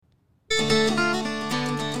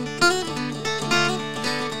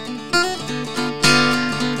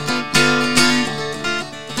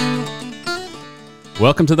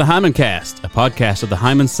Welcome to the Hyman Cast, a podcast of the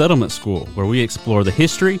Hyman Settlement School, where we explore the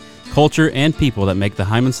history, culture, and people that make the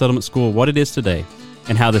Hyman Settlement School what it is today,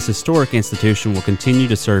 and how this historic institution will continue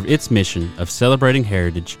to serve its mission of celebrating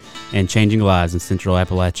heritage and changing lives in Central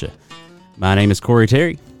Appalachia. My name is Corey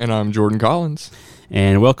Terry. And I'm Jordan Collins.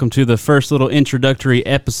 And welcome to the first little introductory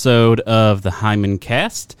episode of the Hyman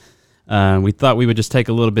Cast. We thought we would just take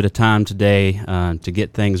a little bit of time today to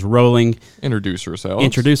get things rolling. Introduce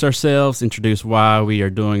ourselves, introduce why we are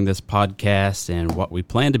doing this podcast and what we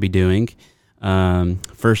plan to be doing.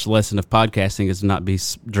 First lesson of podcasting is to not be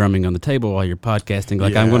drumming on the table while you're podcasting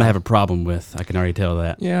I'm going to have a problem with. I can already tell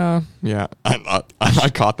that. Yeah. I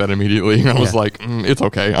caught that immediately. And I was like, it's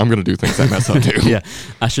okay. I'm going to do things that mess up too. Yeah.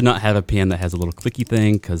 I should not have a pen that has a little clicky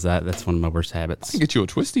thing because that's one of my worst habits. I can get you a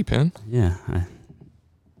twisty pen. Yeah.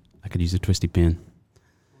 I could use a twisty pen.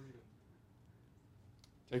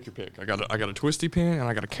 Take your pick. I got a twisty pen and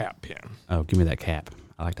I got a cap pen. Oh, give me that cap.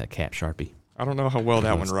 I like that cap Sharpie. I don't know how well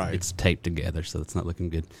that one writes. It's taped together, so it's not looking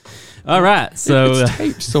good. All right, so it's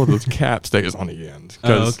taped so the cap stays on the end.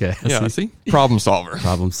 Oh, okay. Yeah, see? Problem solver.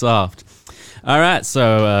 Problem solved. All right,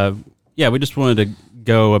 so we just wanted to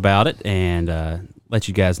go about it and let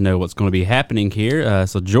you guys know what's going to be happening here.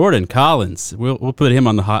 So Jordan Collins, we'll put him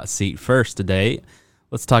on the hot seat first today.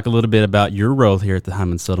 Let's talk a little bit about your role here at the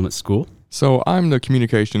Hyman Settlement School. So I'm the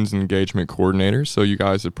Communications and Engagement Coordinator, so you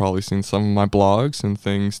guys have probably seen some of my blogs and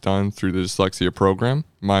things done through the dyslexia program.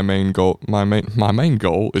 My main goal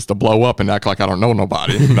is to blow up and act like I don't know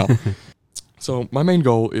nobody. No. So my main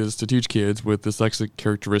goal is to teach kids with dyslexic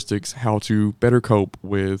characteristics how to better cope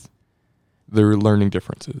with their learning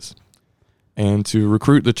differences and to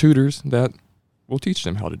recruit the tutors that will teach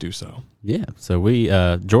them how to do so. Yeah, so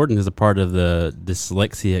Jordan is a part of the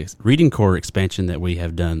Dyslexia Reading Corps expansion that we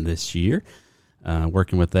have done this year,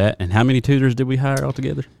 working with that. And how many tutors did we hire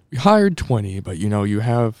altogether? We hired 20, but you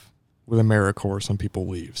have, with AmeriCorps, some people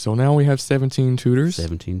leave. So now we have 17 tutors.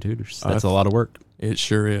 17 tutors. That's a lot of work. It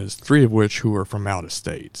sure is. 3 of which who are from out of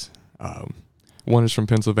state. One is from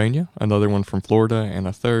Pennsylvania, another one from Florida, and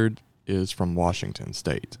a third is from Washington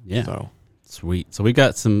State. Yeah. So. Sweet. So we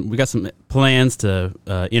got some plans to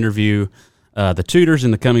interview the tutors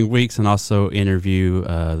in the coming weeks, and also interview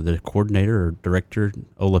the coordinator or director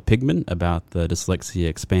Ola Pigman about the dyslexia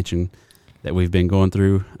expansion that we've been going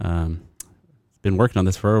through. Been working on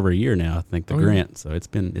this for over a year now, I think, grant. So it's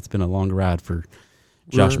been a long ride for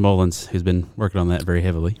Josh Mullins, who's been working on that very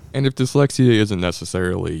heavily. And if dyslexia isn't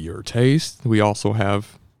necessarily your taste, we also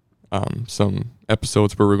have some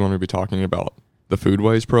episodes where we're going to be talking about the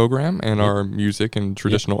Foodways program and our music and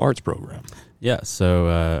traditional arts program. Yeah, so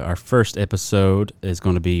our first episode is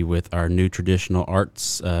going to be with our new traditional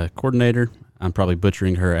arts coordinator. I'm probably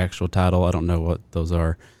butchering her actual title. I don't know what those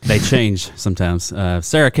are. They change sometimes.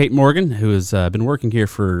 Sarah Kate Morgan, who has been working here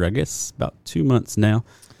for, I guess, about 2 months now.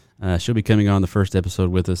 She'll be coming on the first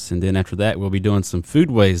episode with us. And then after that, we'll be doing some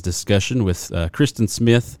Foodways discussion with Kristen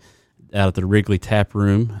Smith out at the Wrigley Tap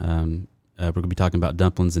Room. We're going to be talking about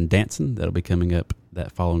dumplings and dancing. That'll be coming up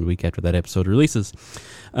that following week after that episode releases.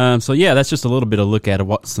 That's just a little bit of look at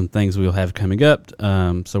what some things we'll have coming up.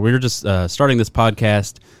 So we're just starting this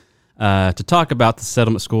podcast to talk about the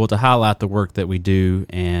settlement school, to highlight the work that we do,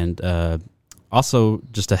 and also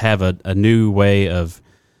just to have a new way of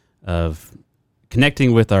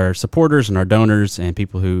connecting with our supporters and our donors and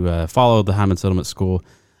people who follow the Hyman Settlement School,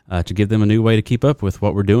 to give them a new way to keep up with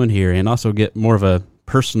what we're doing here, and also get more of a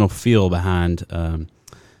personal feel behind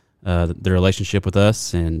the relationship with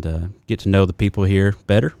us, and get to know the people here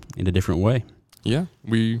better in a different way. Yeah,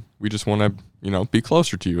 we just want to be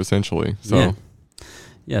closer to you, essentially. So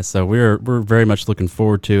so we're very much looking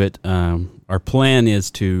forward to it. Our plan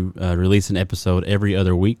is to release an episode every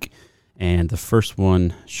other week, and the first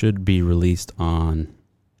one should be released on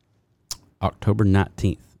October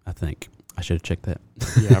 19th, I think. I should have checked that.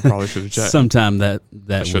 Yeah, I probably should have checked. Sometime that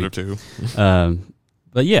I should have too.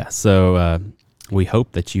 But yeah, so we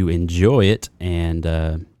hope that you enjoy it. And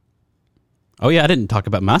I didn't talk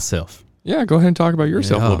about myself. Yeah, go ahead and talk about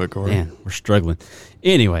yourself a little bit, Corey. Man, we're struggling.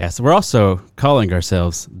 Anyway, so we're also calling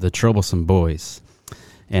ourselves the Troublesome Boys,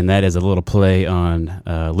 and that is a little play on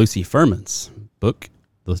Lucy Furman's book,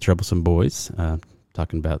 The Troublesome Boys,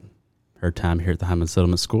 talking about her time here at the Hyman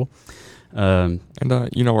Settlement School.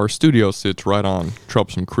 Our studio sits right on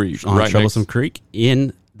Troublesome Creek. On Troublesome Creek,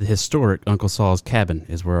 in the historic Uncle Saul's cabin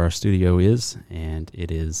is where our studio is, and it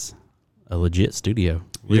is a legit studio.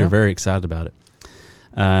 We are very excited about it.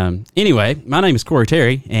 Anyway, my name is Corey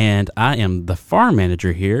Terry, and I am the farm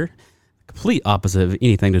manager here. Complete opposite of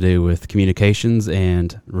anything to do with communications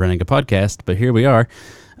and running a podcast, but here we are.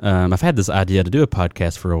 I've had this idea to do a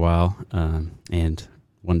podcast for a while, and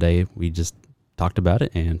one day we just talked about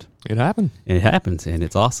it, and It happened. it happens, and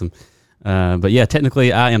it's awesome. But yeah,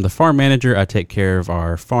 technically I am the farm manager. I take care of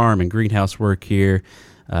our farm and greenhouse work here,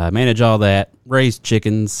 manage all that, raise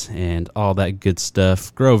chickens and all that good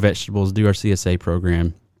stuff, grow vegetables, do our CSA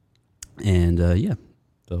program. And yeah,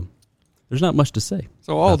 so there's not much to say.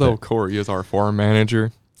 So although Corey is our farm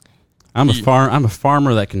manager, I'm a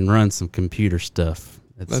farmer that can run some computer stuff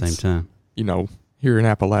at the same time. You know, here in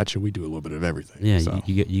Appalachia, we do a little bit of everything. Yeah, so.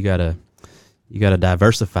 you gotta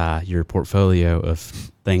diversify your portfolio of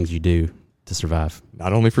things you do to survive.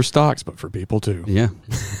 Not only for stocks, but for people too. Yeah.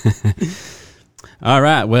 All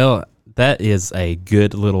right. Well, that is a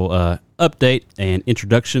good little update and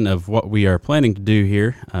introduction of what we are planning to do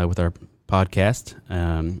here with our podcast.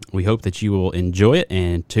 We hope that you will enjoy it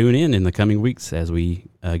and tune in the coming weeks as we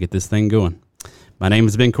get this thing going. My name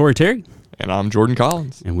has been Corey Terry. And I'm Jordan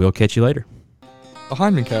Collins. And we'll catch you later. The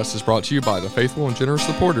Heineman Cast is brought to you by the faithful and generous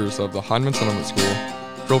supporters of the Heineman Settlement School.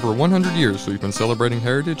 For over 100 years, we've been celebrating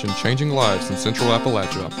heritage and changing lives in Central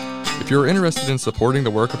Appalachia. If you're interested in supporting the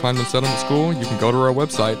work of Heineman Settlement School, you can go to our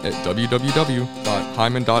website at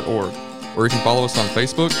www.heineman.org, or you can follow us on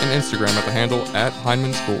Facebook and Instagram at the handle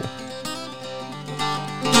 @Heineman School.